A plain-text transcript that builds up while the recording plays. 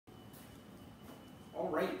All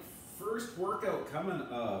right, first workout coming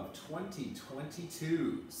of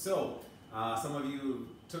 2022. So some of you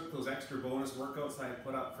took those extra bonus workouts I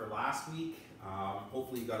put up for last week.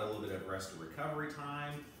 Hopefully you got a little bit of rest and recovery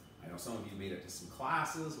time. I know some of you made it to some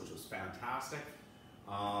classes, which was fantastic.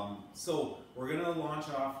 So we're gonna launch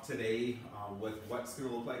off today with what's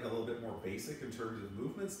gonna look like a little bit more basic in terms of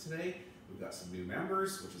movements today. We've got some new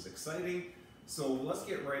members, which is exciting. So let's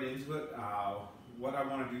get right into it. What I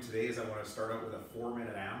want to do today is I want to start out with a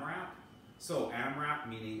 4-minute AMRAP. So AMRAP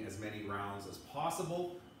meaning as many rounds as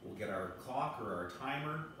possible. We'll get our clock or our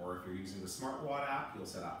timer, or if you're using the SmartWatt app, you'll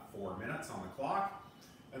set up 4 minutes on the clock.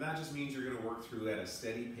 And that just means you're going to work through at a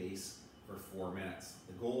steady pace for 4 minutes.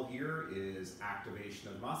 The goal here is activation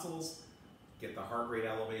of muscles, get the heart rate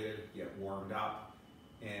elevated, get warmed up,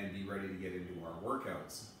 and be ready to get into our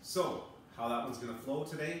workouts. So how that one's going to flow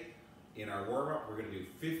today, in our warm-up, we're going to do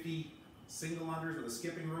 50 single unders with a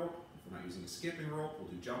skipping rope. If we're not using a skipping rope, we'll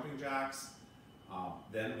do jumping jacks.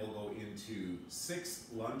 Then we'll go into 6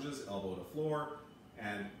 lunges, elbow to floor,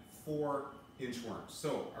 and 4 inchworms.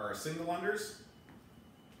 So our single unders,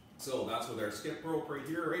 so that's with our skip rope right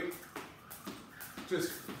here, right?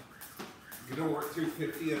 Just gonna work through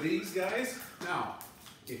 50 of these guys. Now,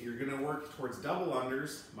 if you're gonna work towards double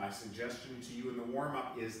unders, my suggestion to you in the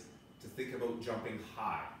warm-up is to think about jumping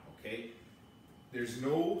high, okay?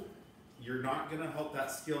 You're not gonna help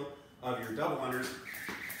that skill of your double unders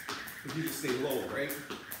if you just stay low, right?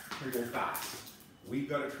 And go fast. We've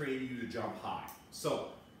got to train you to jump high. So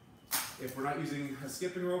if we're not using a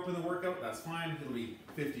skipping rope in the workout, that's fine. It'll be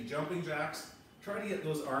 50 jumping jacks. Try to get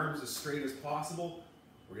those arms as straight as possible.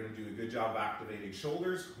 We're gonna do a good job of activating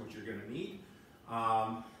shoulders, which you're gonna need.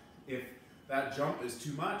 If that jump is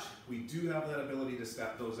too much, we do have that ability to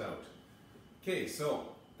step those out. Okay, so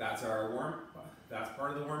that's that's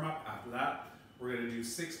part of the warm-up. After that, we're gonna do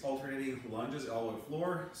 6 alternating lunges, elbow to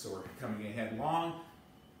floor. So we're coming ahead long.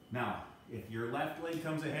 Now, if your left leg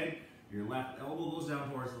comes ahead, your left elbow goes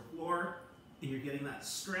down towards the floor, and you're getting that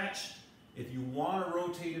stretch. If you wanna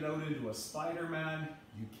rotate it out into a Spider-Man,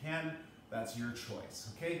 you can, that's your choice,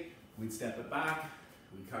 okay? We'd step it back,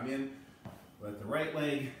 we come in with the right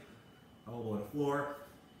leg, elbow to floor.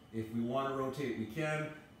 If we wanna rotate, we can.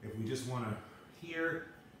 If we just wanna here,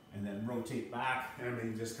 and then rotate back, and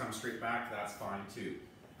then just come straight back, that's fine too.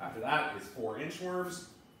 After that is 4 inchworms.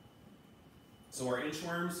 So our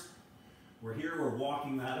inchworms, we're here, we're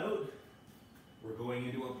walking that out. We're going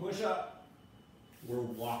into a push-up. We're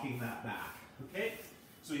walking that back, okay?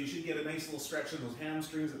 So you should get a nice little stretch in those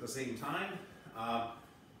hamstrings at the same time.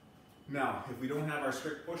 Now, if we don't have our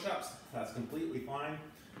strict push-ups, that's completely fine.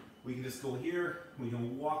 We can just go here, we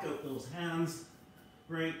can walk out those hands,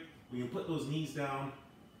 right? We can put those knees down,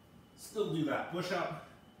 still do that push-up,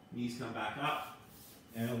 knees come back up,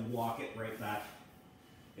 and walk it right back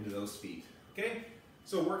into those feet, okay?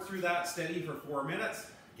 So work through that steady for 4 minutes,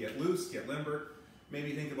 get loose, get limber,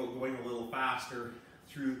 maybe think about going a little faster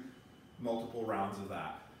through multiple rounds of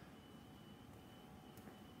that.